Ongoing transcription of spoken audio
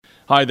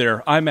Hi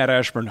there, I'm Matt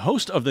Ashburn,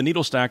 host of the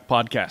NeedleStack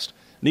podcast.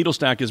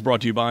 NeedleStack is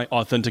brought to you by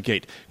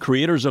Authenticate,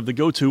 creators of the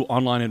go-to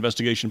online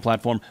investigation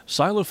platform,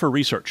 Silo for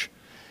Research.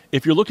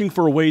 If you're looking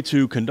for a way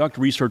to conduct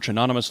research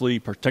anonymously,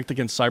 protect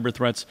against cyber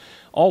threats,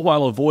 all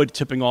while avoid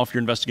tipping off your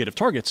investigative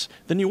targets,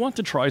 then you want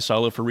to try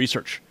Silo for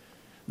Research.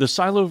 The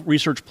Silo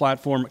Research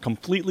platform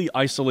completely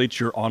isolates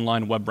your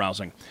online web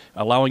browsing,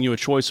 allowing you a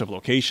choice of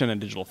location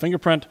and digital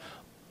fingerprint,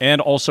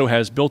 and also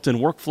has built-in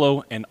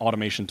workflow and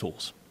automation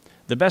tools.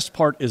 The best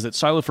part is that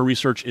Silo for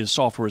Research is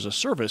software as a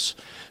service,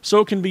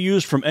 so it can be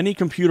used from any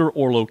computer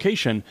or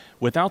location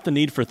without the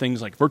need for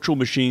things like virtual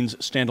machines,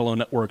 standalone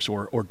networks,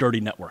 or dirty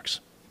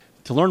networks.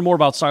 To learn more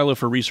about Silo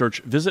for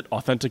Research, visit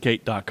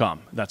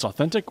authenticate.com. That's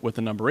authentic with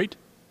the number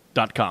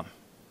 8.com.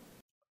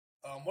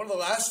 One of the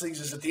last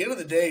things is at the end of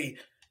the day,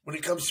 when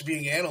it comes to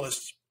being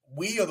analysts,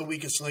 we are the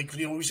weakest link.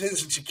 We say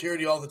this in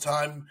security all the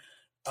time.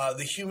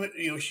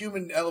 The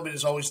human element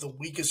is always the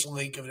weakest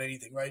link of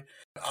anything, right?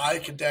 I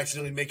could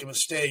accidentally make a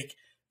mistake,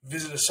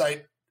 visit a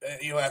site,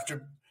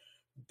 after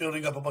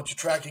building up a bunch of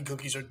tracking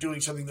cookies or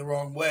doing something the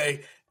wrong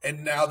way,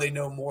 and now they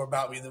know more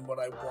about me than what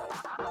I want.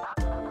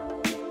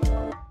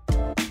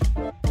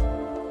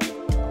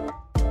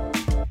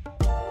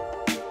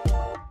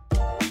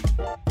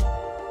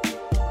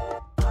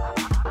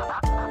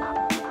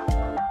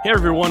 Hey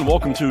everyone,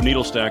 welcome to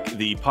NeedleStack,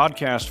 the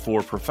podcast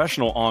for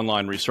professional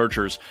online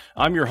researchers.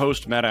 I'm your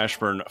host, Matt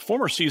Ashburn,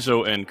 former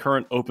CISO and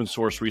current open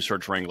source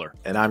research wrangler.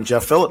 And I'm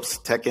Jeff Phillips,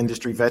 tech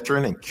industry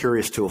veteran and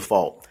curious to a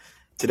fault.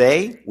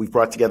 Today, we've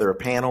brought together a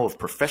panel of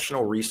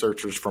professional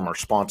researchers from our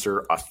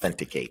sponsor,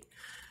 Authenticate.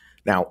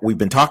 Now, we've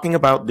been talking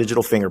about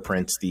digital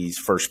fingerprints these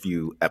first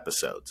few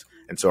episodes.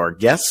 And so our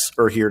guests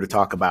are here to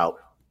talk about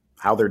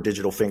how their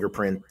digital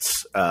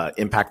fingerprints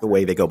impact the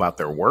way they go about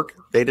their work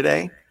day to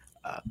day.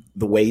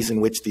 The ways in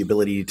which the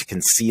ability to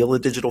conceal a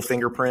digital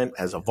fingerprint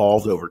has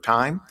evolved over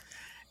time,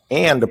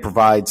 and to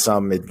provide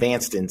some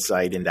advanced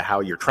insight into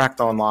how you're tracked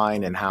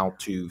online and how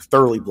to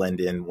thoroughly blend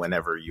in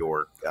whenever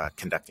you're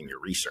conducting your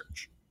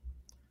research.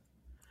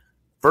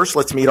 First,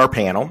 let's meet our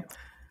panel.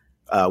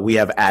 We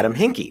have Adam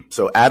Hinkie.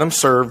 So Adam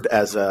served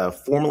as a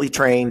formerly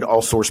trained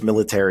all-source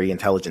military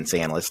intelligence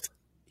analyst.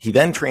 He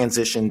then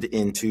transitioned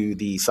into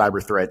the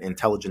cyber threat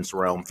intelligence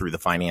realm through the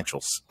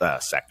financial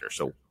sector.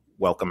 So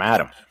welcome,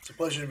 Adam. It's a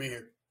pleasure to be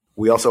here.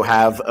 We also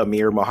have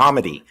Amir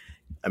Mohammadi.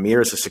 Amir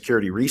is a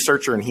security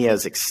researcher, and he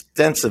has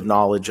extensive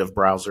knowledge of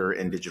browser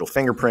and digital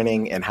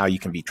fingerprinting and how you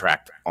can be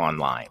tracked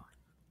online.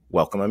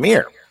 Welcome,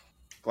 Amir.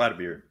 Glad to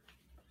be here.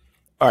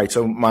 All right,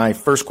 so my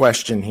first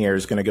question here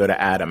is going to go to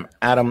Adam.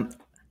 Adam,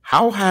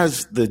 how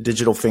has the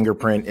digital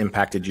fingerprint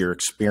impacted your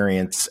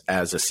experience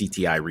as a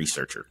CTI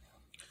researcher?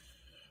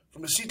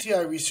 From a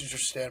CTI researcher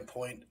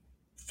standpoint,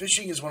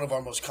 phishing is one of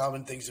our most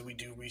common things that we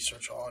do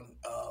research on.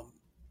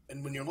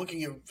 And when you're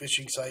looking at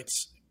phishing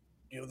sites,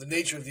 the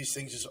nature of these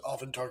things is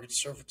often target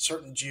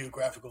certain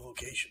geographical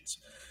locations.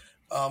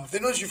 If they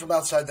notice you from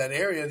outside that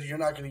area, you're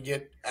not going to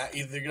get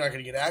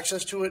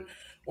access to it,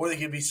 or they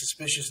can be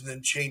suspicious and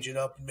then change it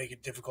up and make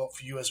it difficult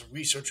for you as a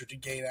researcher to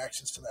gain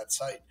access to that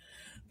site.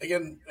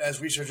 Again,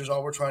 as researchers,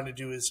 all we're trying to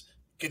do is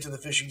get to the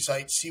phishing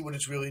site, see what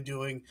it's really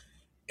doing.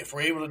 If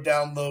we're able to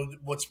download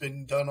what's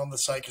been done on the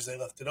site because they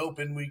left it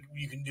open,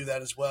 you can do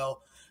that as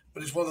well.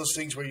 But it's one of those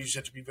things where you just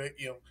have to be very,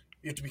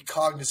 you have to be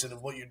cognizant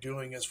of what you're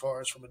doing as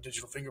far as from a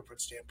digital fingerprint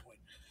standpoint.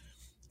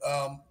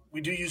 We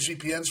do use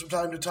VPNs from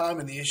time to time,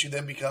 and the issue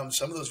then becomes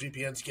some of those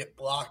VPNs get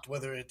blocked,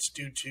 whether it's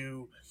due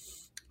to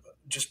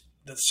just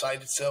the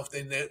site itself.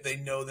 They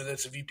know that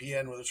it's a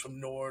VPN, whether it's from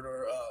Nord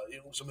or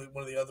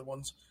one of the other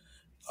ones.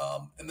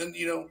 And then,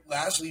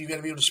 lastly, you got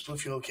to be able to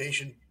spoof your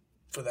location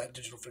for that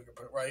digital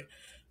fingerprint, right?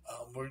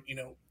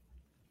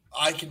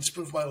 I can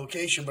spoof my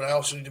location, but I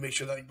also need to make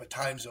sure that my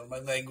time zone, my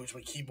language,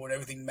 my keyboard,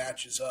 everything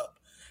matches up.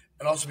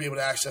 And also be able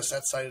to access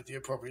that site at the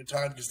appropriate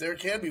time, because there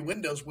can be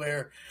windows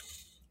where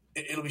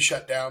it'll be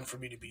shut down for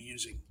me to be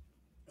using.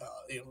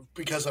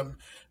 Because I'm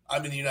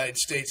in the United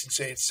States and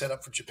say it's set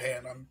up for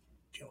Japan, I'm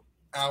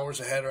hours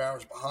ahead or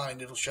hours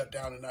behind. It'll shut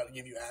down and not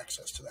give you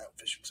access to that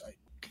phishing site.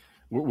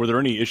 Were there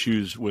any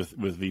issues with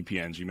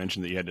VPNs? You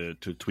mentioned that you had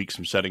to tweak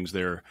some settings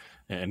there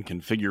and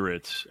configure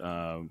it,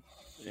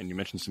 and you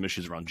mentioned some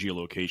issues around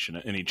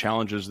geolocation. Any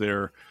challenges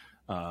there?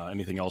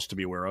 Anything else to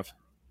be aware of?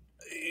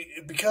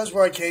 Because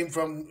where I came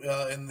from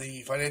in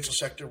the financial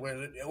sector,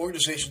 where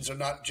organizations are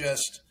not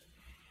just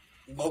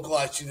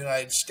localized to the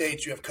United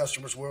States, you have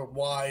customers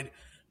worldwide.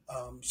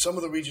 Some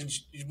of the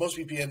regions, most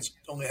VPNs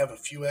only have a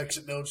few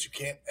exit nodes. You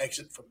can't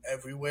exit from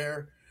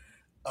everywhere.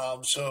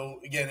 So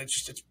again,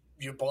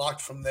 you're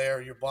blocked from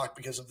there. You're blocked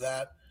because of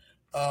that.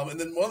 And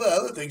then one of the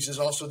other things is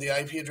also the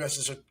IP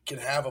addresses can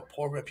have a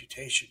poor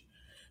reputation.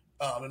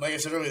 And like I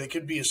said earlier, they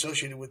could be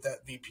associated with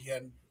that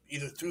VPN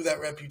either through that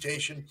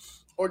reputation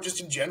or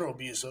just in general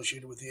be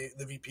associated with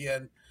the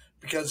VPN,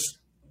 because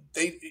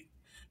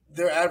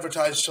they're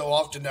advertised so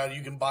often now.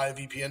 You can buy a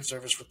VPN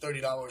service for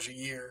 $30 a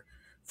year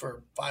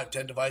for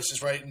 5-10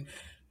 devices, right? And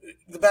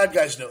the bad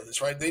guys know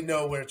this, right? They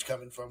know where it's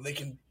coming from. They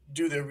can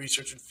do their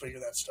research and figure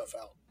that stuff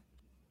out.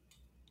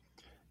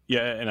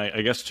 Yeah, and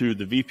I guess too,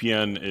 the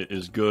VPN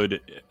is good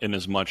in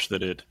as much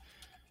that it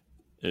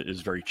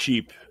is very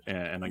cheap,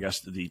 and I guess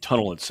the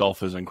tunnel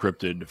itself is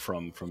encrypted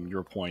from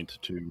your point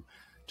to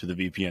the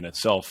VPN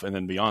itself, and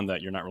then beyond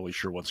that, you're not really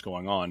sure what's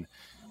going on.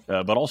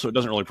 But also, it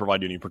doesn't really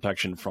provide you any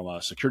protection from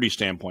a security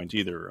standpoint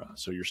either.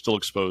 So you're still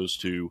exposed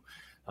to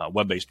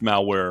web-based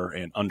malware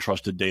and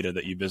untrusted data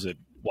that you visit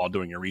while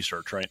doing your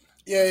research, right?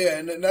 Yeah,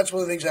 and that's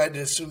one of the things I had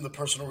to assume the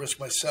personal risk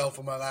myself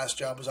in my last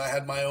job was I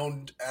had my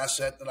own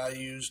asset that I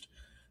used,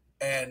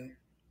 and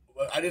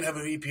I didn't have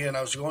a VPN.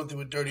 I was going through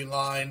a dirty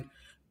line,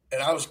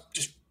 and I was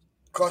just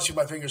crossing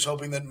my fingers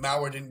hoping that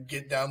malware didn't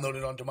get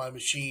downloaded onto my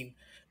machine.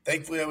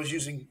 Thankfully, I was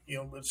using,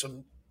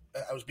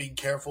 I was being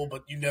careful,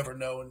 but you never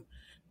know, and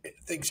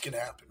things can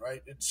happen,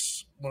 right?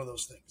 It's one of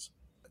those things.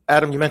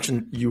 Adam, you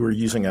mentioned you were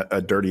using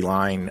a dirty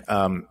line.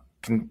 I'd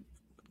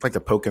like to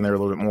poke in there a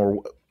little bit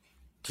more.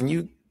 Can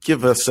you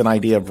give us an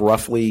idea of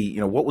roughly,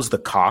 what was the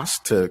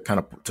cost to kind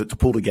of to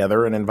pull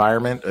together an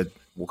environment?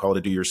 We'll call it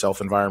a do-yourself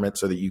environment,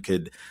 so that you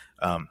could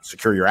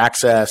secure your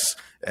access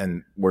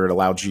and where it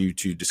allowed you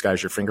to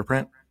disguise your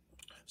fingerprint.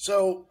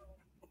 So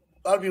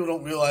a lot of people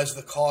don't realize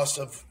the cost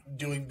of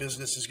doing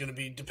business is going to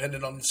be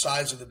dependent on the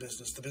size of the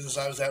business. The business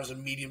I was at was a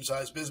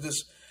medium-sized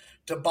business.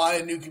 To buy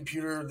a new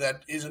computer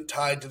that isn't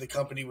tied to the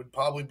company would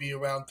probably be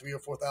around $3,000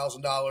 or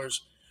 $4,000.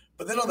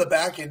 But then on the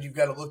back end, you've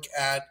got to look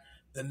at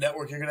the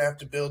network you're going to have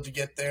to build to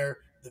get there,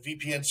 the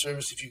VPN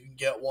service if you can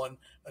get one,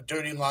 a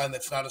dirty line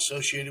that's not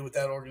associated with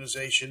that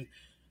organization,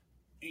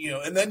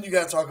 and then you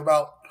got to talk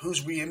about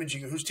who's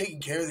reimaging, who's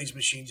taking care of these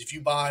machines. If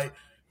you buy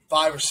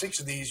 5 or 6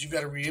 of these, you've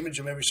got to reimage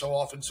them every so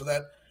often so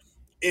that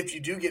if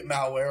you do get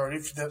malware or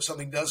if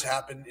something does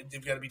happen,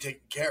 they've got to be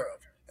taken care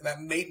of, and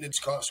that maintenance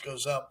cost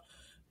goes up.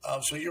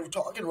 So you're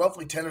talking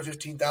roughly $10,000 or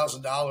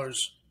 $15,000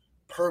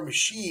 per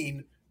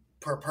machine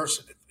per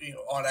person,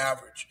 on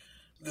average.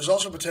 There's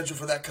also potential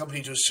for that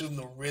company to assume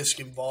the risk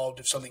involved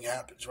if something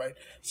happens, right?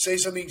 Say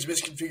something's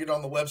misconfigured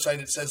on the website,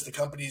 it says the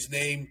company's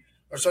name,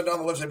 or it's not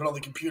on the website, but on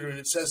the computer, and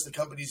it says the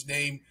company's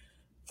name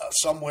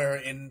somewhere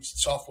in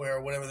software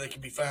or whatever that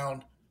can be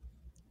found.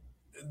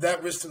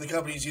 That risk to the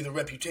company's either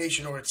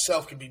reputation or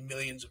itself can be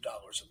millions of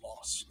dollars in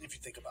loss, if you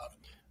think about it.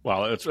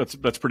 Wow,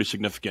 that's pretty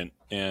significant.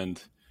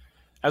 And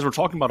as we're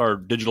talking about our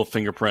digital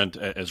fingerprint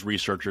as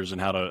researchers and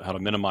how to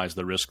minimize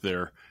the risk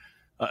there,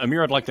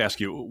 Amir, I'd like to ask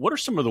you, what are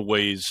some of the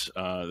ways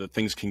that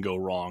things can go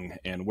wrong,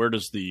 and where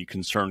does the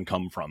concern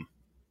come from?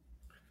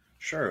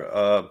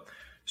 Sure.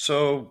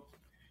 So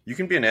you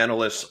can be an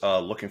analyst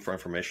looking for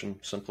information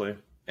simply,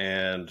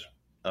 and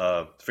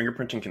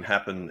fingerprinting can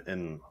happen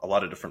in a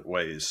lot of different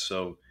ways.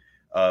 So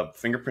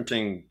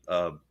fingerprinting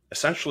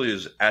essentially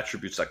is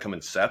attributes that come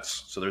in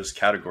sets. So there's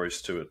categories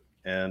to it,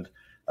 and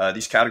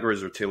these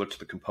categories are tailored to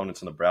the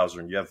components in the browser.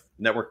 And you have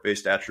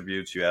network-based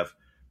attributes, you have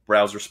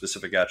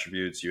browser-specific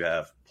attributes, you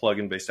have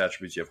plugin-based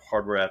attributes, you have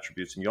hardware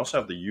attributes, and you also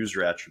have the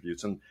user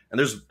attributes. And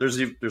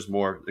there's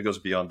more that goes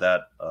beyond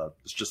that.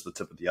 It's just the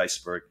tip of the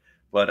iceberg.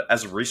 But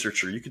as a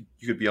researcher, you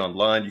could be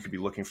online, you could be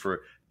looking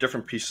for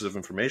different pieces of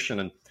information,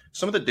 and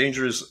some of the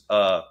dangers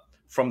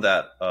from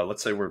that.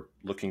 Let's say we're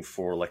looking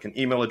for like an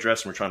email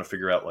address, and we're trying to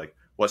figure out like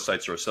what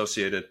sites are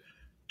associated.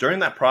 During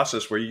that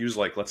process, where you use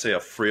like, let's say, a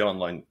free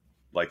online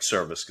like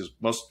service, because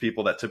most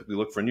people that typically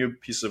look for new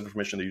pieces of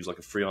information, they use like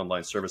a free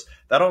online service.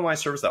 That online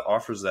service that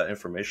offers that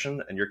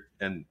information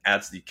and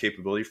adds the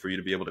capability for you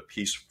to be able to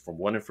piece from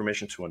one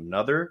information to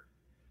another,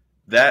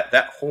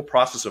 that whole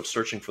process of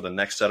searching for the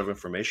next set of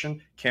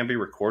information can be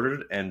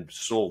recorded and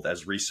sold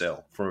as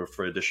resale for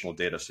additional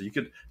data. So you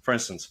could, for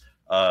instance,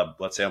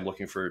 let's say I'm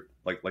looking for,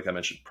 like I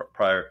mentioned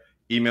prior,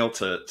 email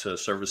to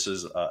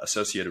services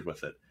associated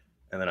with it.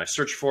 And then I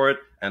search for it,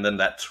 and then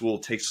that tool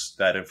takes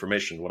that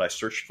information, what I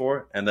searched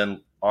for, and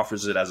then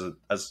offers it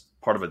as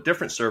part of a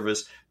different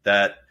service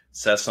that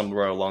says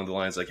somewhere along the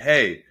lines like,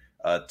 hey,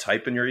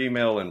 type in your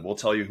email and we'll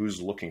tell you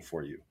who's looking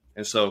for you.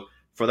 And so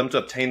for them to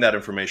obtain that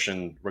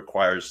information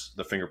requires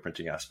the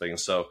fingerprinting aspect. And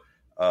so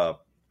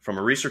from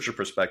a researcher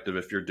perspective,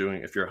 if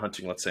you're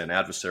hunting, let's say, an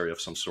adversary of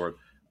some sort,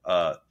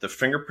 the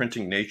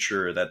fingerprinting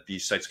nature that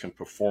these sites can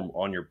perform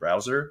on your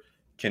browser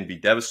can be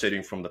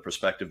devastating from the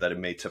perspective that it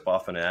may tip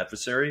off an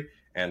adversary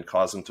and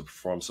cause them to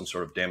perform some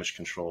sort of damage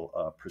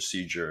control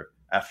procedure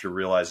after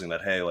realizing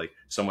that, hey, like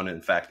someone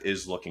in fact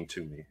is looking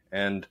to me.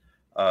 And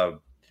the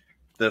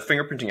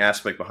fingerprinting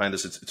aspect behind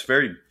this, it's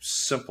very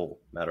simple.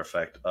 Matter of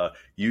fact,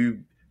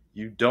 you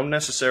don't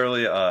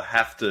necessarily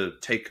have to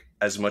take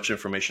as much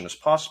information as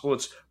possible.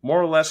 It's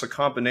more or less a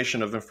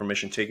combination of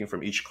information taken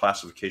from each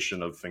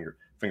classification of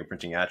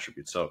fingerprinting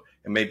attributes. So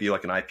it may be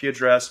like an IP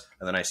address,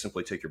 and then I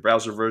simply take your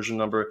browser version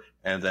number,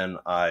 and then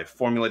I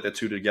formulate the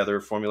two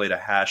together, formulate a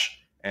hash,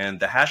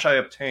 and the hash I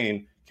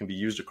obtain can be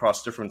used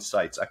across different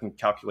sites. I can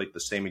calculate the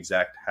same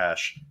exact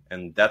hash,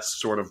 and that's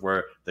sort of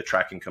where the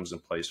tracking comes in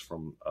place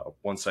from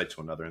one site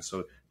to another. And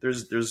so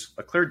there's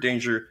a clear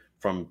danger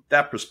from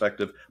that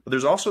perspective, but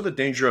there's also the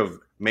danger of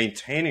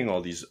maintaining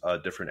all these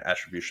different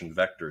attribution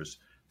vectors.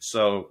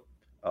 So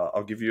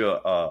I'll give you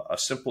a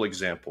simple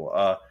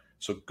example.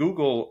 So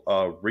Google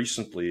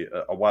recently,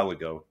 a while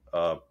ago,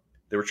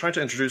 they were trying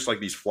to introduce like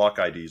these flock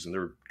IDs, and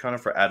they're kind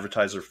of for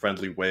advertiser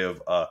friendly way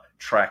of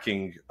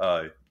tracking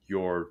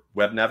your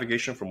web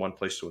navigation from one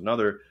place to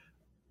another.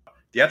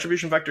 The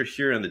attribution vector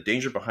here and the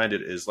danger behind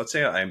it is, let's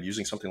say I am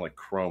using something like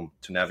Chrome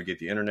to navigate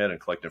the internet and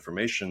collect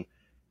information.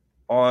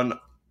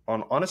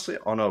 Honestly,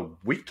 on a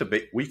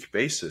week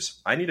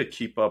basis, I need to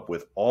keep up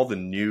with all the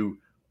new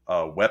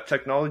web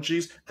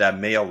technologies that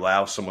may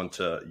allow someone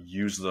to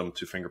use them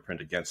to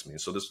fingerprint against me.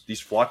 So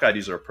these flock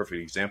IDs are a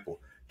perfect example.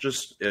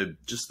 Just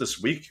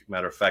this week,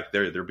 matter of fact,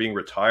 they're being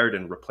retired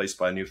and replaced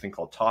by a new thing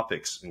called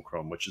Topics in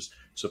Chrome, which is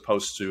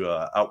supposed to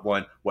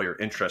outline what your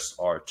interests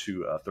are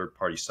to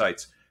third-party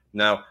sites.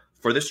 Now,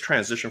 for this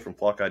transition from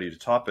flock ID to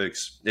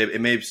Topics, it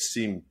may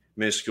seem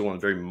minuscule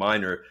and very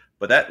minor,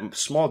 but that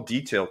small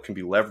detail can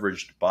be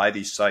leveraged by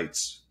these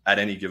sites at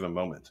any given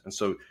moment. And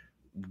so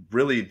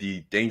really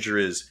the danger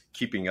is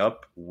keeping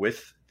up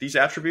with these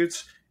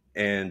attributes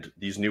and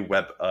these new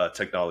web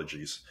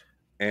technologies.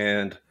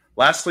 And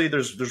lastly,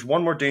 there's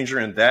one more danger,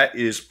 and that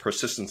is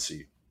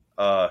persistency.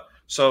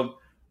 So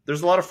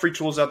there's a lot of free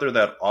tools out there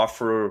that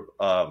offer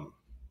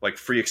like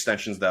free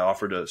extensions that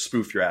offer to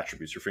spoof your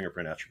attributes, your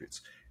fingerprint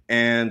attributes.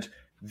 And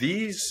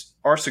these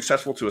are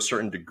successful to a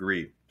certain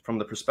degree from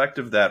the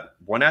perspective that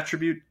one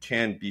attribute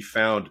can be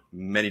found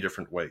many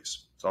different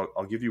ways. So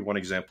I'll give you one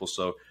example.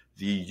 So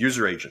the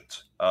user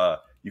agent,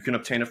 you can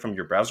obtain it from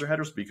your browser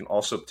headers, but you can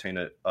also obtain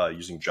it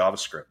using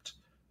JavaScript.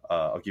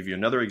 I'll give you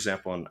another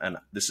example, and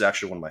this is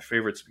actually one of my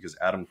favorites because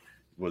Adam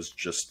was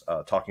just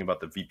talking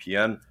about the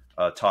VPN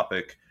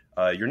topic,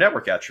 your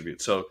network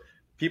attribute. So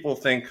people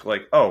think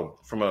like, oh,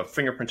 from a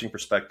fingerprinting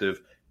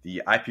perspective,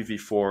 the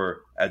IPv4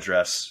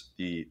 address,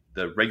 the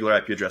regular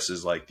IP address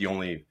is like the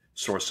only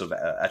source of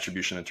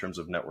attribution in terms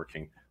of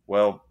networking.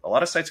 Well, a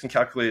lot of sites can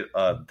calculate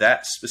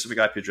that specific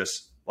IP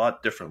address a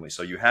lot differently.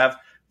 So you have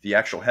the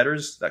actual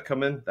headers that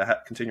come in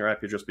that contain your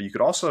IP address, but you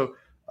could also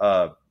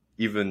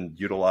even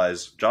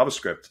utilize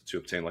JavaScript to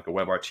obtain like a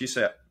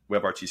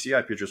WebRTC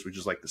IP address, which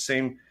is like the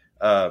same.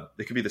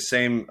 It could be the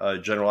same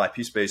general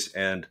IP space,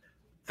 and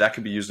that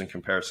could be used in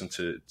comparison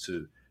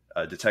to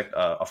detect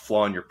a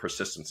flaw in your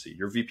persistency.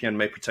 Your VPN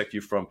may protect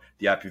you from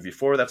the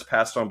IPv4 that's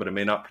passed on, but it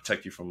may not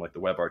protect you from like the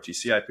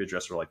WebRTC IP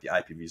address or like the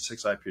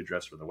IPv6 IP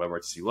address or the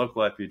WebRTC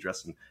local IP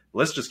address, and the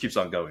list just keeps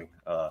on going.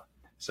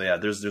 So yeah,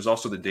 there's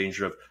also the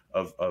danger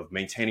of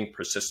maintaining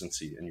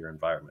persistency in your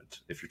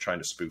environment if you're trying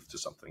to spoof to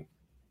something.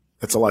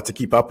 That's a lot to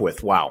keep up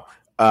with. Wow.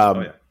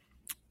 Yeah.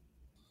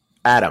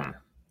 Adam,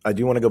 I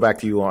do want to go back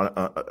to you on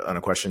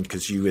a question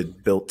because you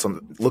had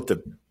looked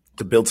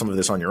to build some of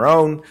this on your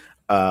own.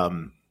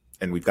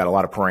 And we've got a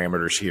lot of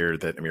parameters here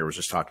that Amir was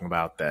just talking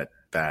about that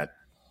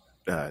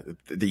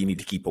you need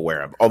to keep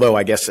aware of. Although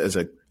I guess as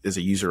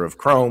a user of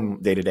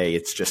Chrome day to day,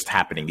 it's just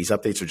happening. These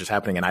updates are just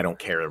happening, and I don't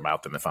care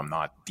about them if I'm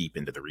not deep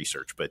into the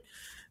research. But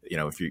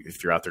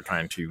if you're out there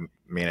trying to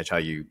manage how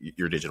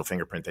your digital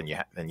fingerprint, then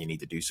you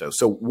need to do so.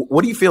 So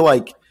what do you feel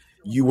like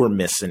you were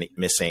missing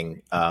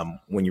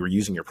when you were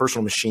using your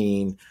personal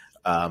machine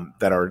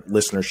that our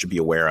listeners should be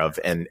aware of,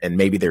 and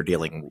maybe they're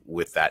dealing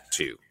with that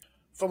too?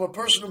 From a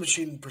personal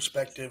machine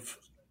perspective,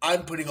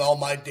 I'm putting all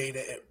my data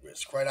at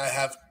risk, right? I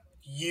have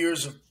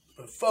years of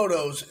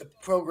photos,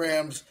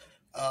 programs,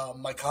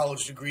 my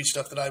college degree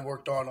stuff that I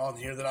worked on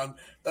here that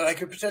I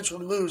could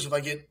potentially lose if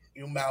I get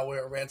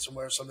malware or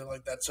ransomware or something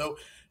like that. So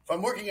if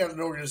I'm working at an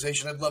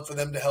organization, I'd love for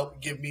them to help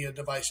give me a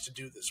device to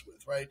do this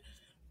with, right?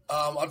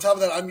 On top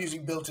of that, I'm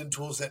using built-in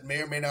tools that may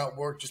or may not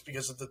work just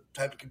because of the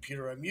type of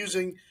computer I'm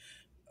using.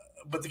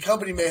 But the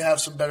company may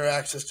have some better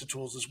access to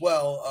tools as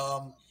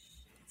well.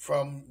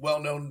 From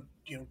well-known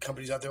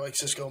companies out there like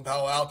Cisco and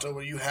Palo Alto,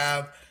 where you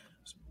have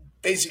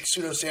basic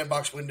pseudo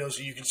sandbox windows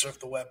that you can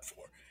surf the web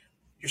for.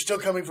 You're still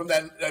coming from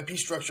that IP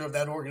structure of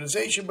that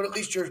organization, but at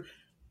least you're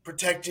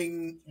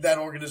protecting that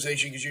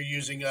organization because you're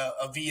using a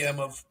VM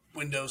of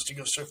Windows to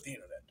go surf the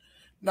internet.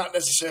 Not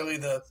necessarily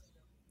the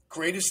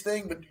greatest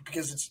thing, but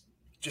because it's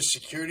just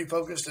security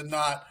focused and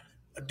not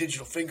a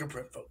digital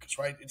fingerprint focus,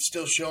 right? It's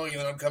still showing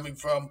that I'm coming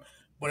from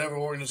whatever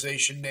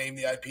organization name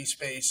the IP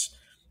space,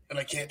 and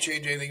I can't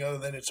change anything other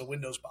than it's a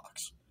Windows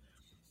box.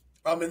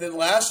 And then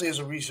lastly, as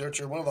a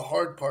researcher, one of the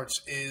hard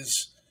parts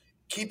is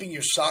keeping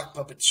your sock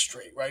puppets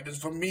straight, right? And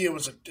for me,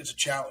 it's a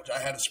challenge. I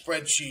had a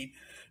spreadsheet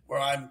where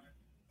I'm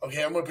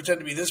going to pretend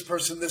to be this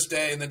person this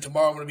day, and then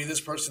tomorrow I'm going to be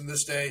this person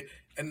this day.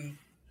 And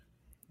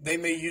they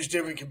may use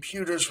different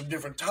computers from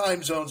different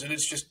time zones, and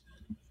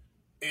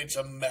it's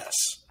a mess.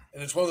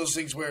 And it's one of those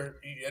things where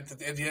at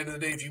the end of the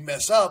day, if you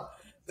mess up,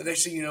 the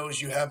next thing you know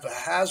is you have a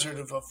hazard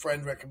of a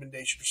friend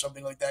recommendation or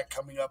something like that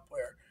coming up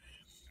where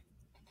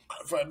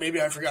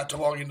maybe I forgot to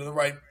log into the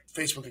right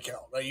Facebook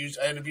account. I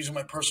end up using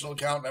my personal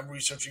account, and I'm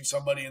researching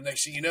somebody, and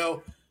next thing you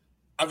know,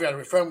 I've got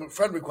a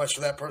friend request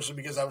for that person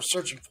because I was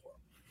searching for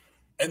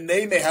them. And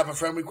they may have a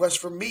friend request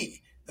for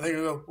me. And they're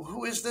going to go, well,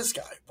 who is this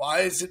guy?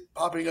 Why is it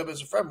popping up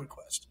as a friend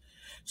request?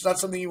 It's not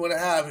something you want to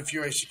have if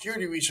you're a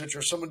security researcher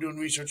or someone doing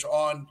research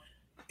on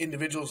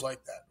individuals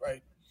like that,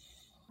 right?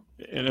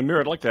 And Amir,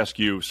 I'd like to ask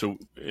you, so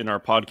in our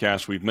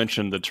podcast, we've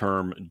mentioned the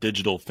term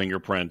digital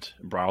fingerprint,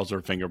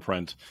 browser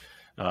fingerprint.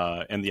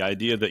 And the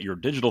idea that your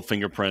digital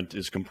fingerprint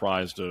is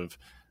comprised of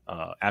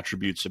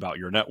attributes about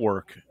your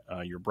network,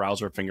 your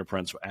browser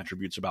fingerprints,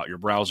 attributes about your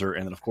browser,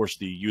 and then, of course,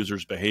 the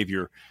user's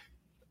behavior.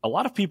 A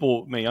lot of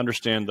people may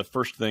understand the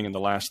first thing and the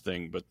last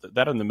thing, but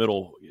that in the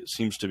middle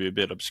seems to be a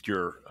bit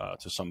obscure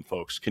to some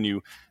folks. Can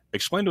you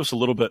explain to us a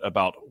little bit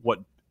about what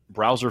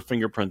browser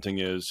fingerprinting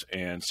is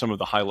and some of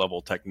the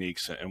high-level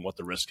techniques and what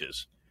the risk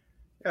is?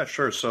 Yeah,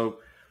 sure. So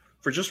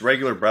for just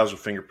regular browser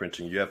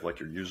fingerprinting, you have like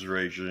your user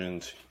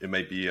agent. It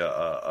may be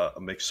a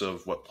mix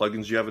of what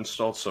plugins you have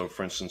installed. So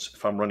for instance,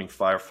 if I'm running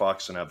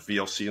Firefox and I have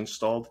VLC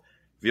installed,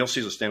 VLC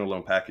is a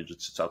standalone package.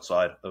 It sits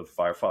outside of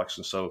Firefox.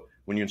 And so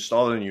when you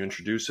install it and you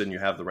introduce it and you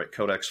have the right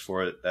codecs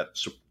for it that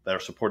are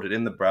supported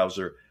in the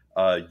browser,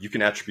 you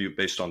can attribute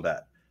based on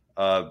that.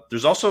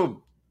 There's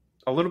also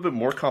a little bit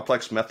more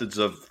complex methods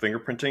of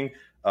fingerprinting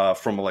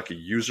from like a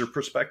user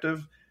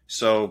perspective.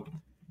 So,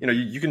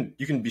 you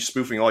can be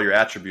spoofing all your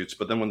attributes,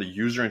 but then when the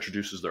user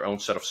introduces their own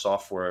set of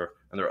software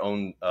and their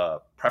own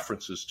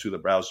preferences to the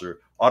browser,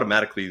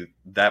 automatically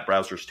that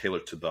browser is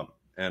tailored to them.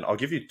 And I'll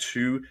give you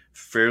two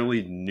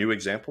fairly new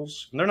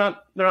examples. And they're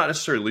not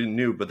necessarily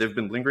new, but they've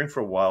been lingering for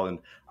a while. And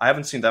I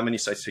haven't seen that many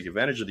sites take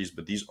advantage of these,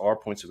 but these are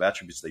points of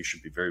attributes that you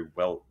should be very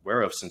well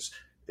aware of, since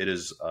it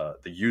is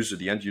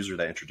the end user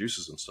that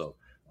introduces them. So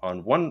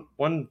on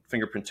one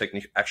fingerprint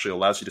technique actually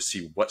allows you to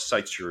see what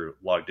sites you're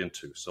logged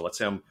into. So let's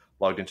say I'm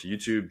logged into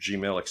YouTube,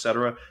 Gmail,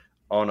 etc.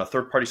 On a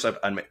third-party site,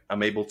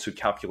 I'm able to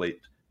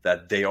calculate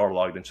that they are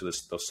logged into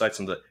those sites,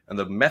 and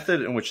the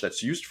method in which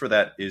that's used for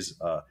that is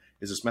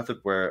this method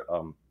where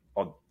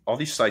all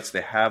these sites,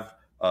 they have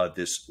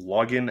this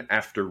login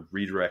after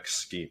redirect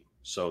scheme.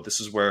 So this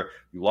is where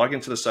you log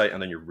into the site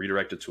and then you're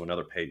redirected to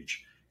another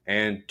page.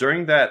 And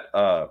during that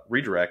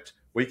redirect,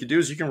 what you can do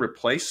is you can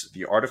replace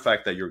the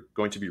artifact that you're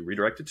going to be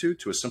redirected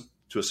to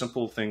a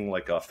simple thing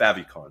like a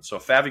favicon. So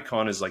a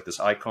favicon is like this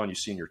icon you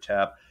see in your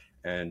tab,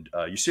 and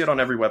you see it on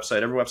every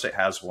website. Every website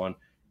has one.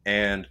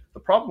 And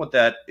the problem with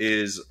that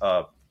is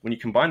when you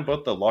combine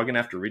both the login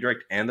after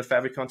redirect and the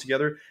favicon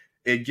together,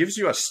 it gives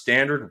you a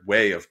standard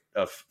way of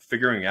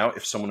figuring out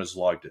if someone is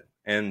logged in.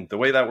 And the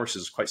way that works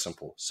is quite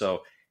simple.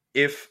 So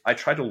if I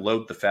try to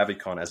load the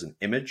favicon as an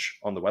image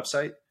on the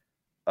website,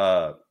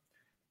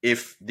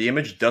 if the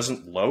image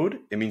doesn't load,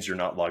 it means you're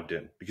not logged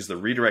in because the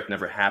redirect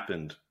never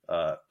happened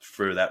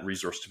for that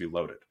resource to be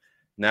loaded.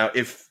 Now,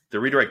 if the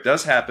redirect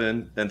does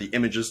happen, then the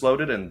image is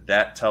loaded, and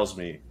that tells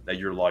me that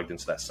you're logged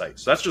into that site.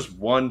 So that's just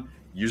one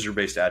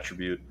user-based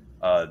attribute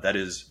that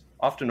is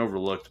often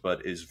overlooked,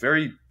 but is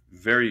very,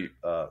 very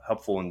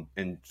helpful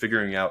in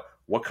figuring out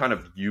what kind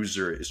of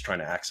user is trying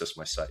to access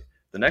my site.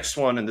 The next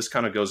one, and this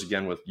kind of goes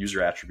again with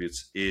user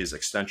attributes, is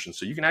extensions.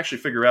 So you can actually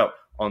figure out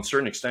on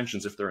certain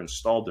extensions if they're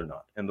installed or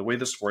not. And the way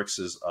this works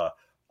is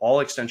all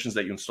extensions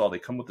that you install, they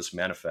come with this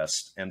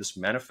manifest, and this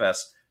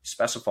manifest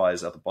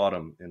specifies at the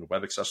bottom in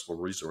web accessible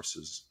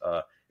resources.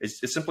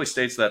 It simply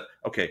states that,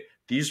 okay,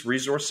 these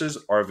resources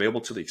are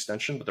available to the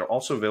extension, but they're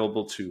also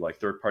available to like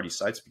third-party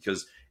sites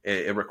because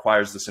it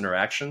requires this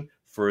interaction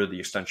for the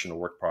extension to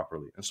work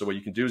properly. And so what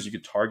you can do is you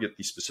can target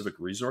these specific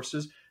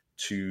resources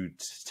to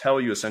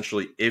tell you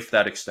essentially if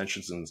that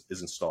extension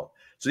is installed.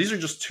 So these are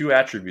just two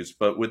attributes,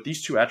 but with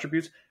these two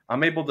attributes,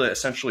 I'm able to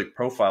essentially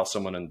profile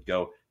someone and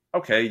go,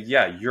 okay,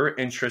 yeah, you're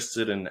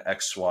interested in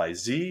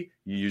XYZ,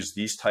 you use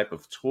these type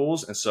of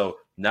tools, and so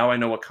now I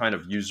know what kind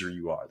of user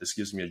you are. This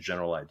gives me a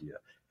general idea.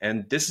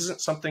 And this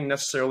isn't something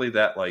necessarily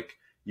that like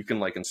you can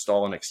like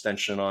install an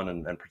extension on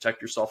and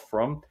protect yourself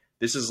from.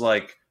 This is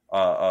like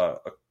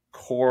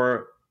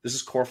core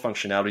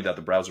functionality that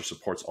the browser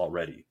supports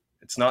already.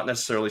 It's not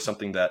necessarily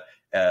something that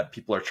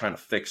people are trying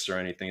to fix or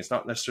anything. It's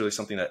not necessarily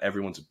something that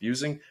everyone's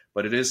abusing,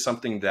 but it is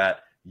something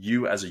that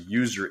you as a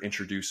user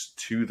introduce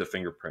to the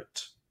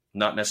fingerprint.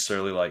 Not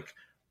necessarily like,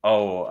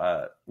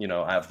 I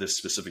have this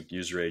specific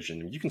user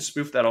agent. You can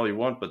spoof that all you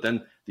want, but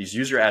then these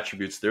user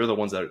attributes, they're the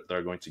ones that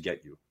are going to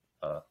get you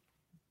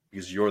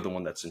because you're the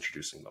one that's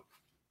introducing them.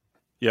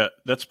 Yeah,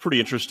 that's pretty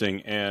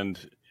interesting. And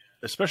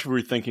especially if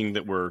we're thinking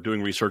that we're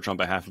doing research on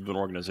behalf of an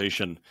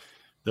organization,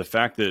 the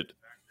fact that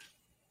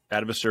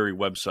adversarial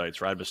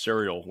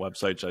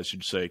websites, I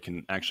should say,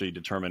 can actually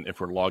determine if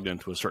we're logged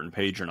into a certain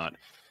page or not.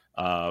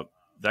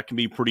 That can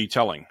be pretty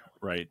telling,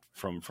 right,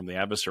 from the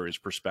adversary's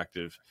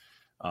perspective,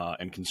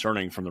 and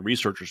concerning from the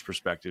researcher's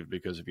perspective,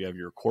 because if you have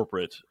your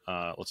corporate,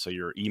 let's say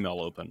your email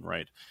open,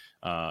 right,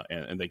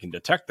 and they can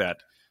detect that,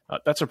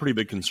 that's a pretty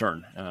big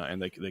concern,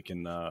 and they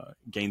can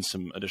gain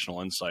some additional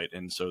insight,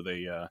 and so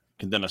they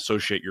can then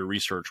associate your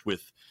research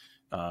with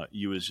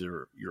you as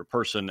your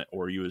person,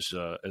 or you as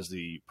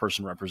the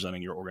person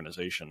representing your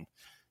organization.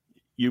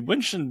 You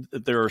mentioned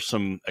that there are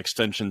some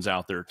extensions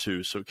out there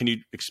too. So can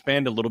you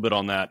expand a little bit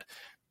on that?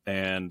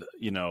 And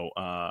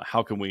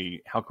how can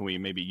we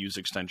maybe use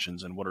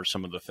extensions, and what are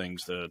some of the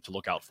things to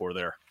look out for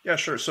there? Yeah,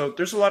 sure. So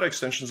there's a lot of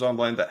extensions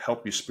online that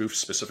help you spoof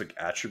specific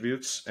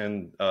attributes,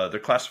 and they're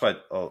classified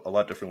a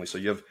lot differently. So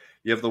you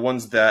have the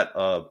ones that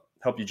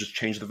help you just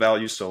change the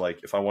value. So like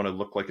if I want to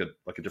look like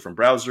a different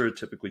browser, it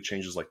typically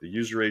changes like the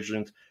user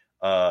agent.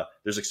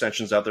 There's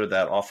extensions out there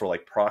that offer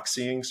like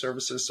proxying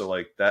services. So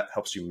like that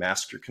helps you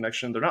mask your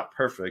connection. They're not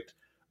perfect.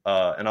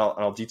 And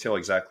I'll detail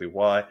exactly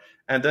why.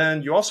 And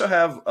then you also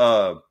have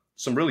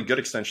some really good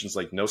extensions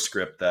like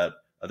NoScript that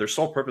their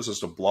sole purpose is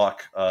to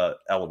block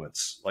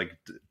elements like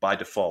by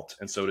default.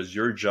 And so it is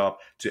your job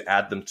to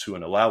add them to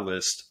an allow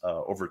list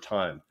over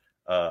time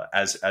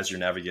as you're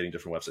navigating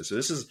different websites. So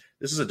this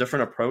is a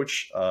different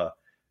approach.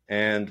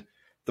 And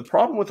the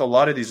problem with a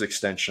lot of these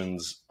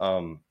extensions,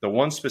 the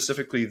ones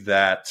specifically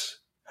that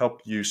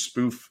help you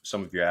spoof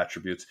some of your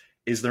attributes,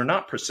 is they're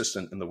not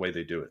persistent in the way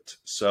they do it.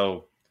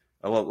 So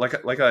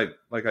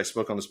like I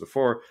spoke on this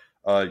before,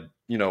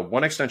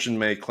 one extension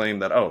may claim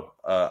that,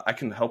 I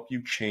can help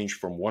you change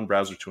from one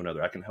browser to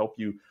another. I can help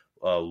you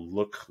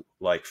look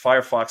like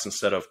Firefox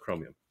instead of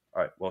Chromium.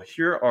 All right, well,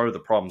 here are the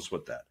problems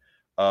with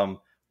that.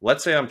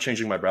 Let's say I'm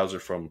changing my browser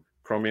from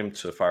Chromium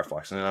to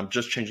Firefox, and I'm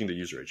just changing the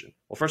user agent.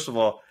 Well, first of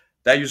all,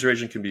 that user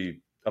agent can be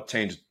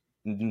obtained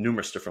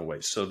numerous different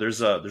ways. So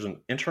there's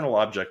an internal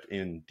object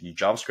in the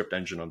JavaScript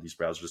engine on these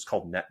browsers. It's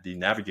called the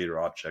navigator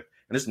object.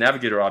 And this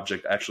navigator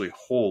object actually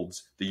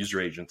holds the user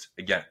agent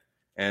again.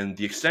 And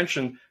the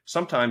extension,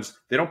 sometimes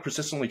they don't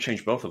persistently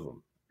change both of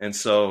them. And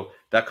so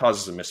that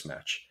causes a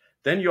mismatch.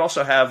 Then you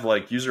also have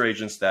like user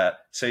agents that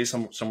say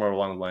somewhere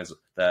along the lines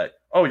that,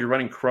 you're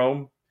running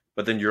Chrome,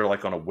 but then you're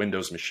like on a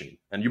Windows machine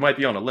and you might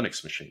be on a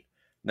Linux machine.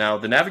 Now,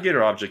 the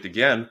navigator object,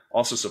 again,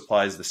 also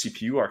supplies the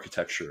CPU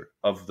architecture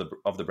of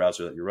the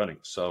browser that you're running.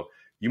 So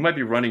you might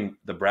be running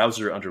the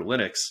browser under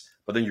Linux,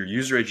 but then your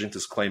user agent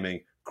is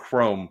claiming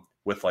Chrome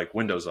with like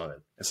Windows on it.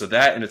 And so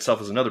that in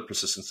itself is another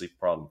persistency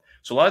problem.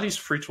 So a lot of these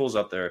free tools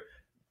out there,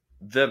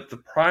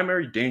 the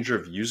primary danger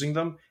of using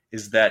them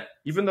is that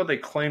even though they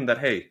claim that,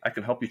 hey, I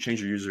can help you change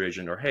your user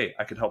agent, or hey,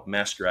 I can help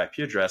mask your IP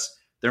address,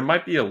 there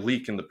might be a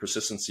leak in the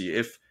persistency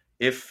if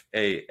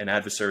an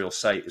adversarial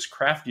site is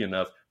crafty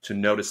enough to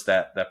notice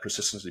that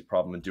persistency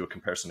problem and do a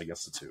comparison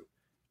against the two.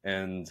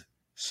 And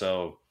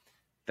so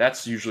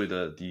that's usually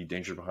the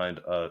danger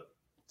behind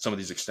some of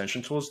these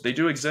extension tools. They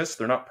do exist.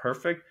 They're not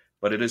perfect,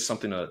 but it is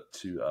something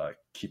to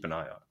keep an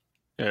eye on.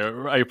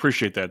 Yeah, I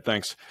appreciate that.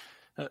 Thanks.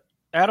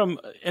 Adam,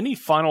 any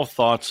final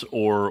thoughts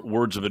or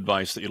words of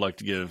advice that you'd like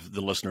to give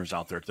the listeners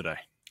out there today?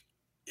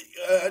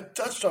 I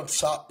touched on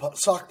sock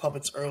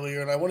puppets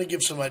earlier, and I want to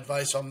give some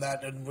advice on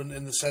that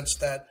in the sense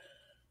that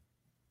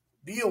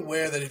be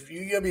aware that if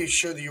you got to be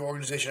sure that your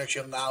organization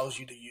actually allows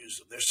you to use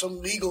them. There's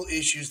some legal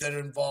issues that are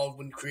involved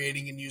when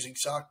creating and using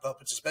sock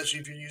puppets,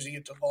 especially if you're using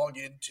it to log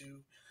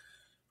into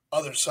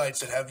other sites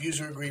that have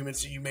user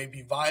agreements that you may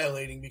be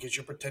violating because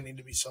you're pretending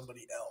to be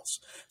somebody else.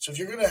 So if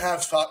you're going to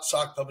have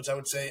sock puppets, I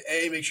would say,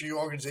 A, make sure your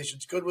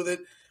organization's good with it.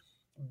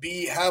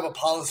 B, have a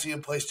policy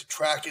in place to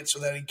track it so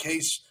that in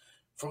case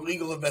for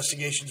legal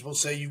investigations, we'll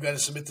say you've got to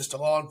submit this to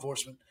law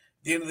enforcement.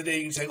 At the end of the day,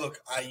 you can say, look,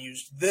 I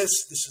used this.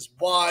 This is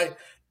why.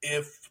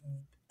 If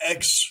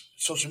X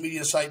social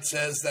media site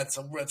says that's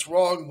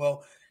wrong,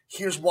 well,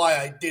 here's why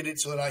I did it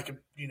so that I could,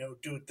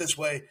 do it this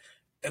way.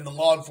 And the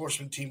law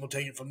enforcement team will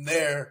take it from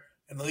there,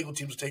 and the legal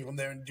teams will take it from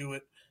there and do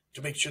it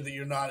to make sure that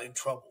you're not in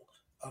trouble.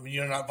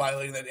 You're not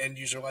violating that end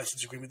user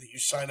license agreement that you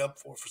sign up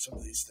for some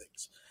of these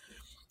things.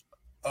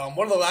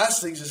 One of the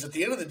last things is at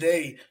the end of the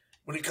day,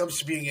 when it comes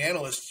to being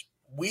analysts,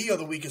 we are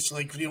the weakest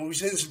link. We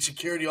say this in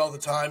security all the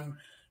time.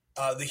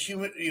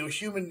 The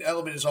human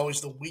element is always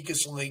the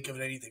weakest link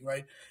of anything,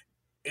 right?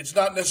 It's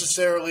not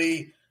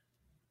necessarily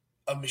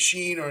a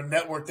machine or a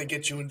network that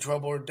gets you in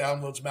trouble or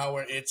downloads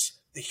malware. It's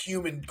the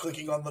human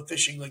clicking on the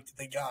phishing link that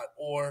they got,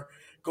 or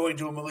going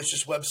to a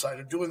malicious website,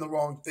 or doing the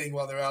wrong thing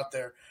while they're out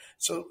there.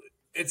 So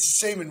it's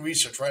the same in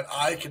research, right?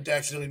 I could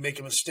accidentally make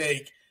a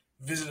mistake,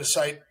 visit a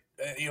site,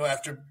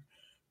 after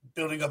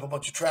building up a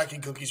bunch of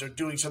tracking cookies or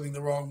doing something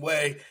the wrong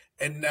way,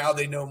 and now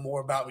they know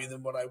more about me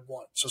than what I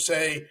want. So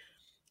say,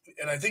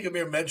 and I think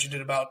Amir mentioned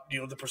it about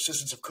the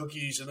persistence of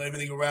cookies and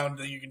everything around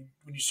that you can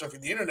when you're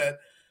surfing the internet.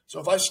 So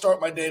if I start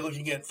my day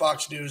looking at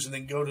Fox News and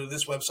then go to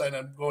this website and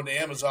I'm going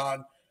to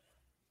Amazon,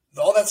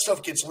 all that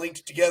stuff gets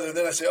linked together. And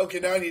then I say, okay,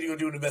 now I need to go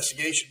do an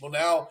investigation. Well,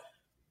 now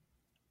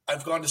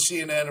I've gone to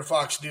CNN or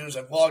Fox News.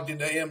 I've logged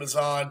into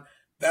Amazon.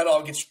 That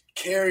all gets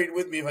carried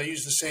with me if I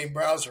use the same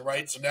browser,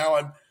 right? So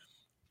now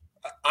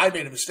I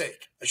made a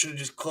mistake. I should have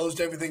just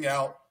closed everything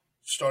out,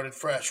 started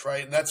fresh,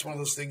 right? And that's one of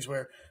those things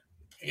where,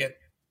 again,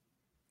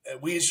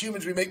 we as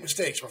humans, we make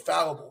mistakes. We're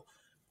fallible,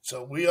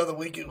 so we are the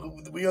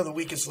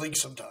weakest link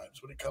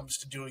sometimes when it comes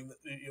to doing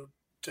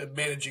to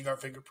managing our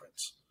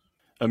fingerprints.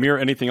 Amir,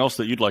 anything else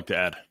that you'd like to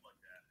add?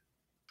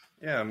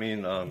 Yeah, I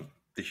mean,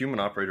 the human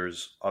operator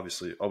is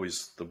obviously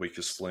always the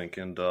weakest link,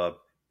 and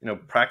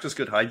practice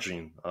good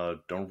hygiene.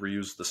 Don't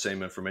reuse the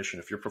same information.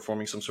 If you're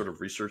performing some sort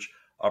of research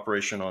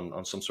operation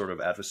on some sort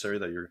of adversary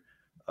that you're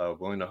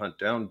willing to hunt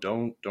down,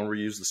 don't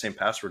reuse the same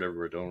password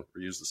everywhere. Don't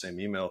reuse the same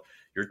email.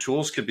 Your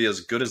tools could be as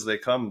good as they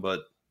come,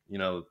 but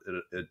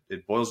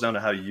it boils down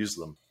to how you use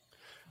them.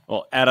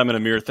 Well, Adam and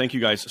Amir, thank you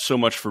guys so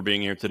much for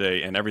being here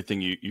today and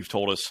everything you've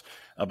told us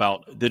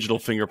about digital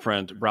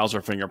fingerprint, browser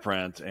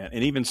fingerprint, and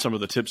even some of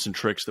the tips and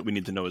tricks that we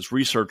need to know as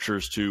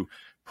researchers to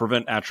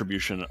prevent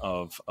attribution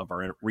of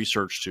our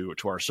research to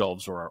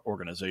ourselves or our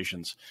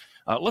organizations.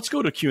 Let's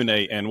go to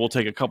Q&A, and we'll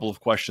take a couple of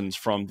questions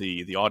from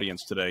the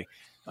audience today.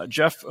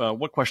 Jeff,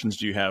 what questions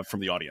do you have from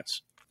the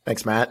audience?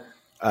 Thanks, Matt.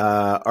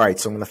 All right,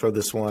 so I'm going to throw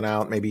this one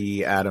out.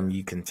 Maybe, Adam,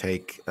 you can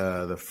take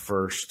the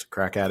first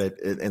crack at it.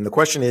 And the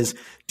question is,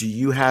 do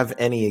you have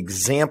any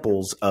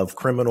examples of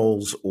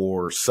criminals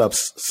or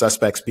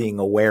suspects being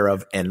aware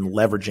of and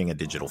leveraging a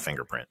digital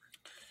fingerprint?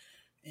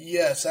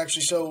 Yes,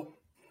 actually. So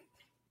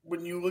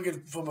when you look at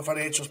it from a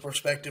financial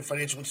perspective,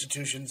 financial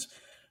institutions,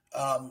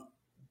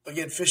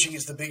 again, phishing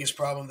is the biggest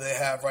problem they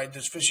have, right?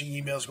 There's phishing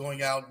emails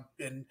going out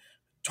and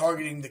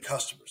targeting the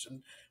customers.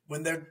 And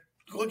when they're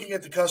looking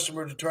at the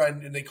customer to try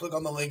and they click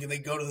on the link and they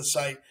go to the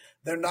site,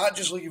 they're not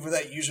just looking for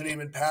that username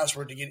and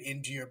password to get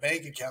into your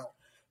bank account,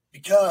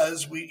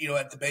 because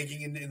at the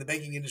banking in the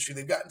banking industry,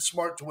 they've gotten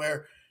smart to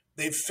where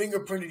they've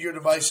fingerprinted your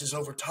devices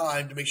over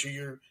time to make sure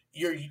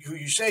you're who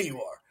you say you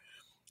are.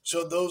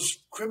 So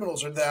those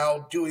criminals are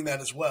now doing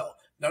that as well.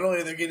 Not only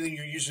are they getting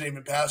your username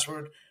and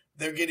password,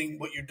 they're getting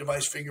what your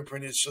device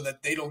fingerprint is so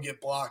that they don't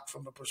get blocked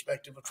from a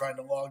perspective of trying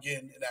to log in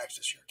and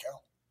access your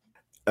account.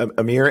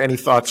 Amir, any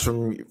thoughts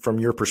from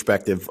your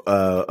perspective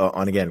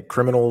on, again,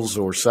 criminals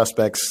or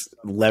suspects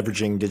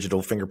leveraging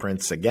digital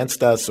fingerprints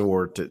against us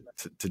or to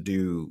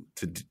do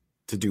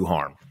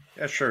harm?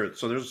 Yeah, sure.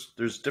 So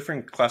there's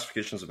different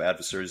classifications of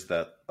adversaries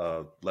that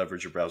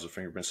leverage your browser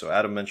fingerprint. So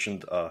Adam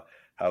mentioned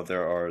how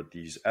there are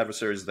these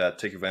adversaries that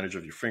take advantage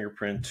of your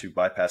fingerprint to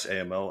bypass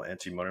AML,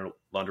 anti-money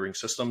laundering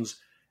systems,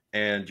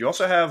 and you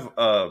also have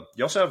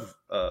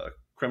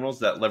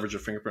criminals that leverage a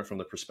fingerprint from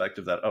the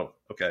perspective that,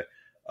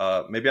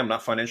 maybe I'm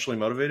not financially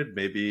motivated.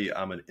 Maybe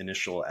I'm an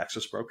initial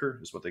access broker,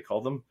 is what they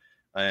call them.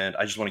 And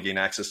I just want to gain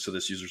access to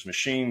this user's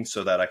machine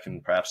so that I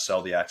can perhaps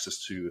sell the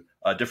access to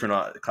a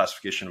different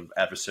classification of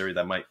adversary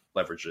that might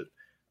leverage it.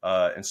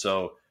 And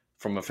so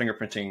from a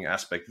fingerprinting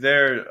aspect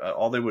there,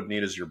 all they would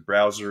need is your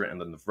browser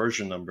and then the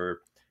version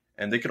number.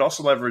 And they could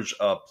also leverage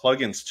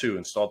plugins too,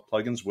 installed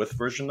plugins with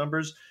version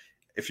numbers.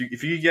 If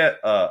you get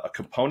a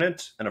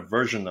component and a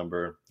version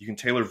number, you can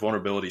tailor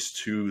vulnerabilities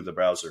to the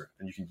browser,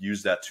 and you can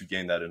use that to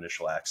gain that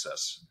initial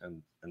access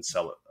and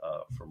sell it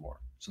for more.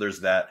 So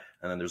there's that,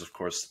 and then there's of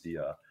course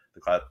the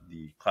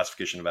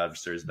classification of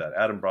adversaries that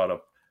Adam brought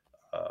up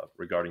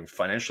regarding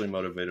financially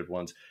motivated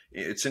ones.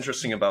 It's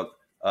interesting about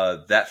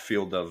that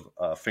field of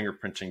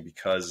fingerprinting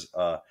because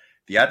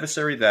the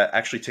adversary that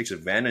actually takes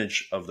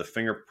advantage of the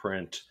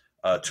fingerprint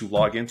to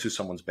log into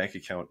someone's bank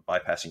account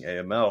bypassing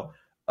AML.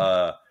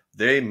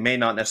 They may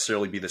not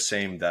necessarily be the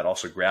same that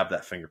also grab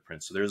that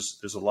fingerprint. So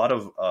there's a lot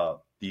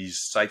of these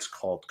sites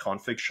called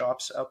config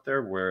shops out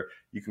there where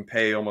you can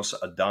pay almost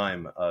a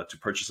dime to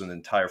purchase an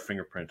entire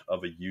fingerprint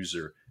of a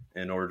user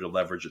in order to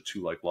leverage it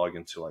to log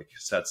into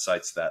said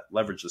sites that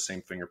leverage the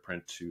same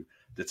fingerprint to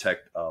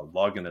detect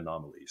login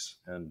anomalies.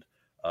 And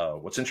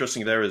what's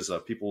interesting there is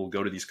people will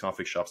go to these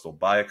config shops, they'll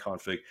buy a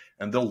config,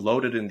 and they'll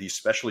load it in these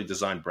specially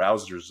designed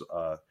browsers.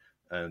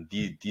 And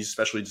these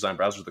specially designed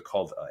browsers are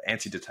called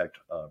anti-detect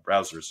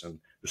browsers. And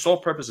their sole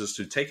purpose is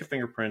to take a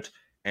fingerprint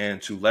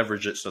and to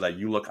leverage it so that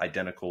you look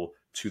identical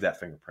to that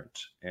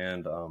fingerprint.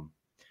 And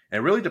it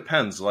really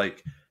depends.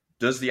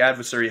 Does the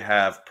adversary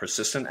have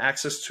persistent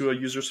access to a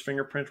user's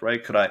fingerprint,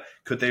 right?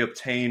 Could they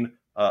obtain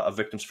a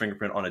victim's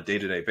fingerprint on a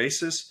day-to-day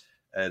basis?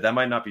 That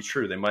might not be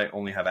true. They might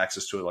only have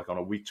access to it on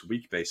a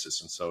week-to-week basis.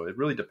 And so it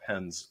really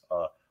depends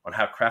on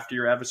how crafty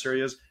your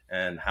adversary is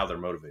and how they're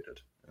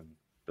motivated.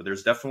 But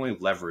there's definitely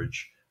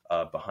leverage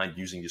behind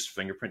using this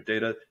fingerprint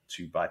data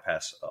to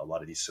bypass a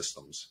lot of these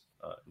systems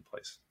in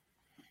place.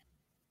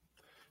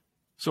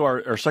 So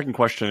our second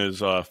question is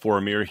for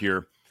Amir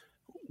here.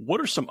 What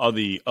are some of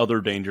the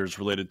other dangers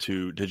related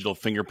to digital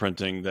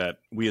fingerprinting that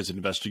we as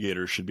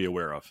investigators should be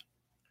aware of?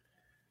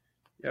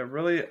 Yeah,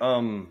 really.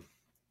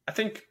 I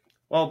think,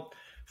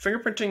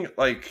 fingerprinting,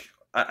 like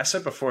I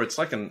said before,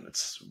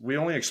 we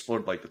only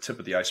explored the tip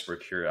of the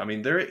iceberg here. I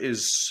mean, there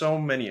is so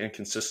many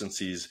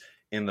inconsistencies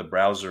in the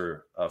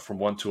browser from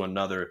one to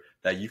another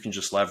that you can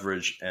just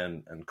leverage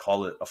and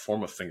call it a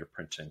form of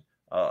fingerprinting.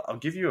 I'll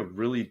give you a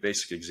really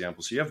basic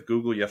example. So you have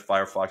Google, you have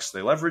Firefox.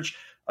 They leverage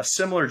a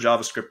similar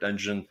JavaScript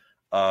engine,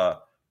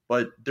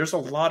 but there's a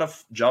lot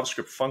of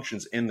JavaScript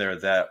functions in there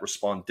that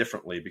respond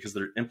differently because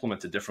they're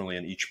implemented differently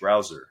in each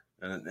browser.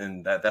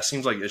 And that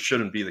seems like it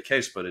shouldn't be the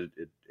case, but it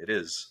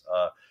is.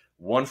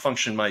 One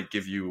function might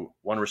give you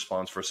one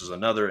response versus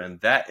another,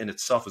 and that in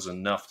itself is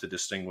enough to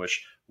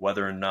distinguish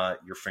whether or not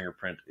your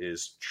fingerprint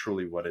is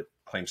truly what it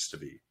claims to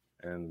be.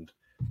 And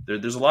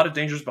there's a lot of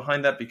dangers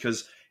behind that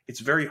because it's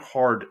very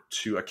hard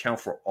to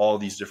account for all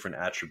these different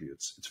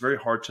attributes. It's very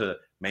hard to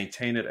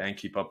maintain it and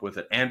keep up with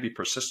it and be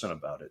persistent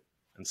about it.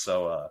 And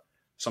so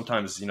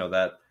sometimes,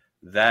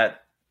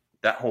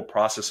 that whole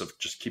process of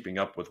just keeping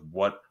up with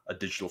what a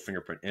digital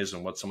fingerprint is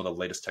and what some of the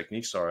latest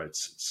techniques are,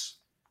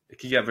 it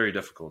can get very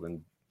difficult.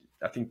 And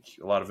I think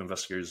a lot of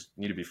investigators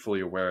need to be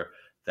fully aware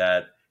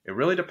that it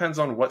really depends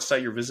on what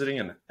site you're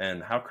visiting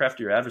and how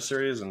crafty your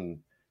adversary is. And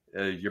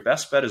your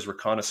best bet is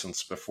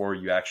reconnaissance before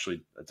you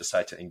actually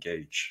decide to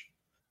engage.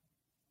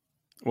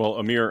 Well,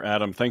 Amir,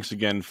 Adam, thanks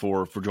again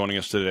for joining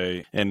us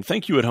today. And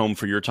thank you at home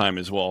for your time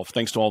as well.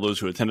 Thanks to all those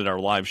who attended our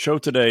live show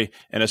today,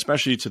 and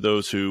especially to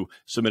those who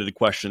submitted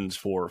questions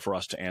for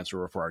us to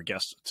answer or for our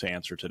guests to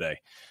answer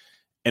today.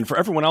 And for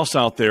everyone else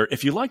out there,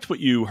 if you liked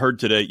what you heard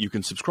today, you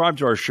can subscribe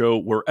to our show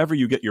wherever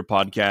you get your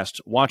podcast,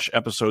 watch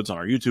episodes on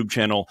our YouTube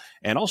channel,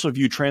 and also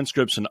view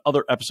transcripts and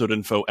other episode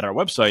info at our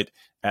website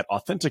at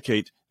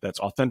Authenticate.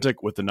 That's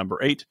authentic with the number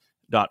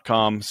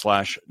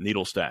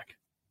 8.com/needlestack.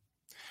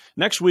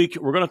 Next week,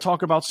 we're going to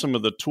talk about some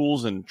of the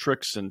tools and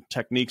tricks and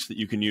techniques that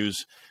you can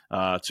use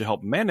to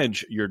help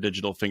manage your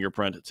digital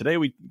fingerprint. Today,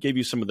 we gave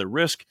you some of the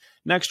risk.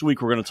 Next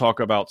week, we're going to talk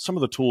about some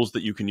of the tools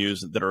that you can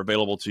use that are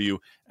available to you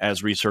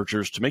as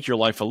researchers to make your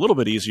life a little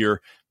bit easier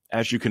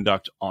as you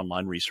conduct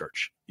online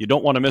research. You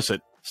don't want to miss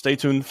it. Stay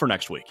tuned for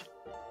next week.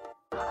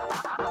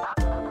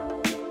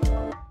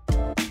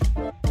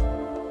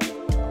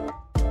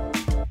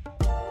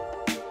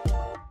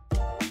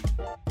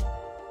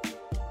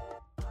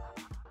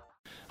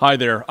 Hi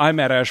there, I'm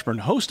Matt Ashburn,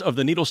 host of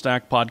the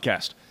Needlestack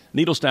podcast.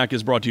 Needlestack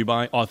is brought to you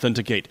by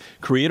Authenticate,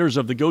 creators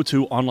of the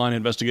go-to online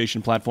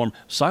investigation platform,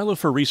 Silo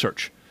for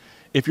Research.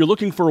 If you're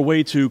looking for a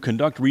way to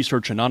conduct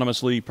research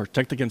anonymously,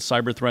 protect against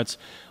cyber threats,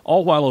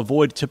 all while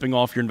avoid tipping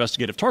off your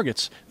investigative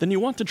targets, then you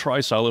want to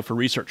try Silo for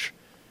Research.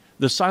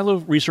 The Silo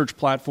Research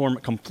platform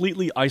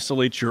completely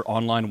isolates your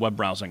online web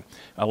browsing,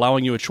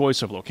 allowing you a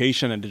choice of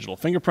location and digital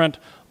fingerprint,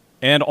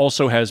 and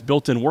also has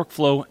built-in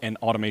workflow and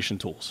automation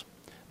tools.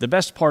 The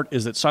best part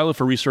is that Silo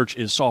for Research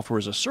is software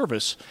as a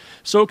service,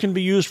 so it can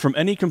be used from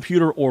any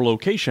computer or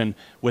location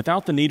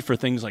without the need for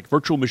things like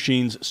virtual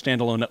machines,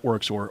 standalone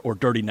networks, or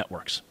dirty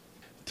networks.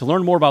 To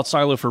learn more about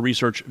Silo for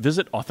Research,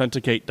 visit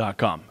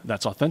authenticate.com.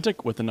 That's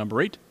authentic with the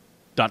number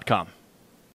 8.com.